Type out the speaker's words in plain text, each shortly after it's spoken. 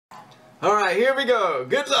Alright, here we go.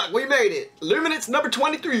 Good luck, we made it. Luminance number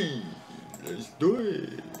 23. Let's do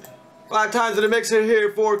it. 5 times in the mixer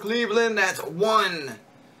here for Cleveland. That's 1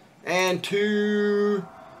 and 2,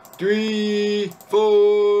 3,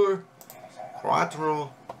 4,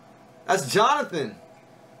 cuatro. That's Jonathan.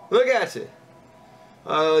 Look at you.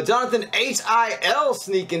 Jonathan H-I-L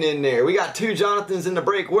sneaking in there. We got 2 Jonathans in the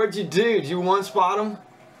break. What'd you do? Did you one spot them?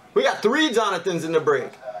 We got 3 Jonathans in the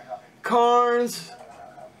break. Carnes,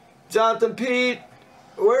 Jonathan Pete,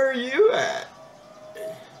 where are you at?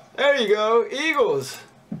 There you go, Eagles.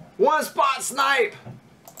 1 spot snipe.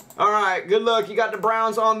 Alright, good luck. You got the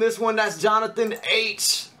Browns on this one. That's Jonathan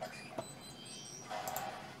H.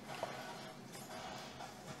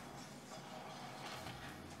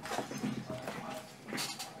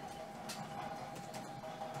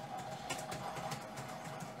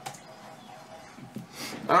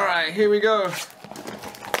 Alright, here we go.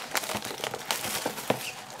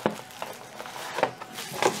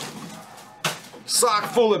 Sock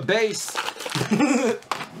full of base.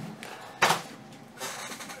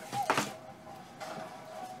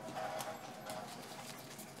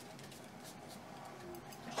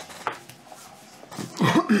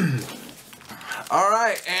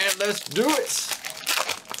 Alright, and let's do it.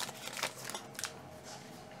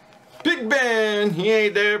 Big Ben, he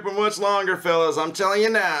ain't there for much longer, fellas. I'm telling you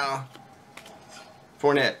now.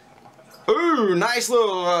 Fournette. Ooh, nice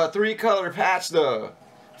little 3-color patch, though.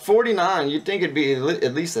 49. You'd think it'd be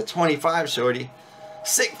at least a 25, shorty.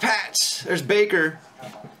 Sick patch. There's Baker.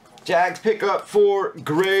 Jags pick up for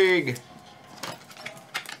Greg.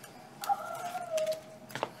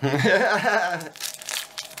 I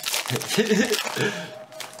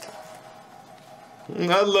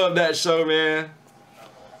love that show, man.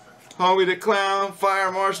 Homie the Clown,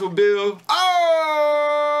 Fire Marshal Bill.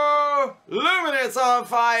 Oh! Luminance on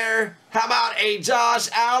fire. How about a Josh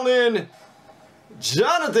Allen?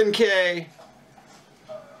 Jonathan K.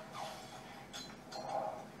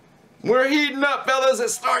 We're heating up, fellas.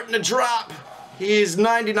 It's starting to drop. He's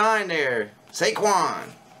 99 there. Saquon.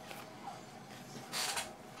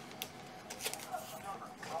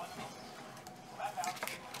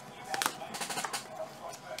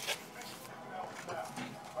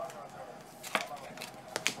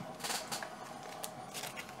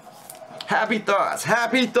 Happy thoughts,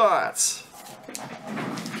 happy thoughts.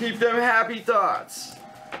 Keep them happy thoughts.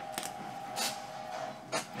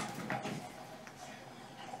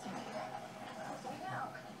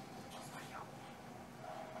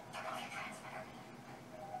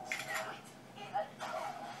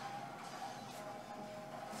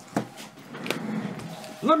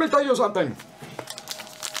 Let me tell you something.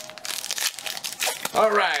 All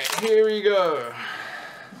right, here we go.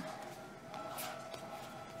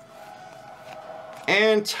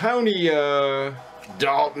 Antonio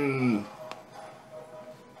Dalton.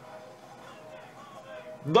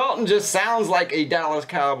 Dalton just sounds like a Dallas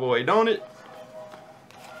Cowboy, don't it?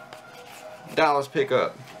 Dallas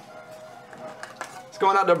pickup. It's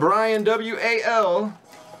going out to Brian W.A.L.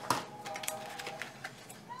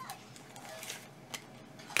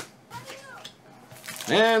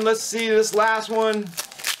 And let's see this last one.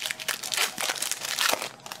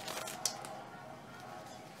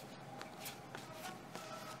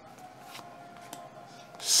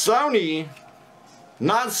 Sony,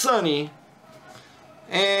 not Sunny,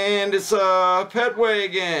 and it's Petway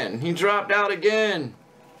again. He dropped out again.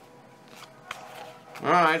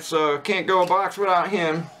 Alright, so can't go a box without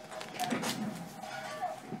him.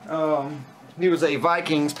 He was a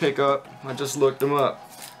Vikings pickup. I just looked him up.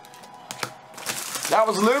 That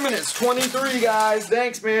was Luminance 23, guys.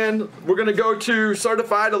 Thanks, man. We're gonna go to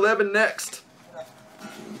Certified 11 next.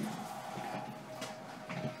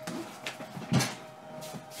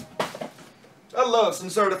 I love some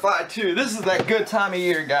Certified too. This is that good time of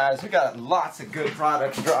year, guys. We got lots of good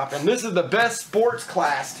products dropping. This is the best sports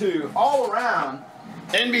class too, all around.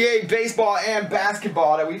 NBA, baseball, and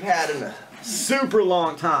basketball that we've had in a super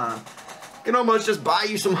long time. You can almost just buy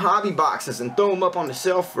you some hobby boxes and throw them up on the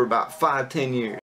shelf for about 5-10 years.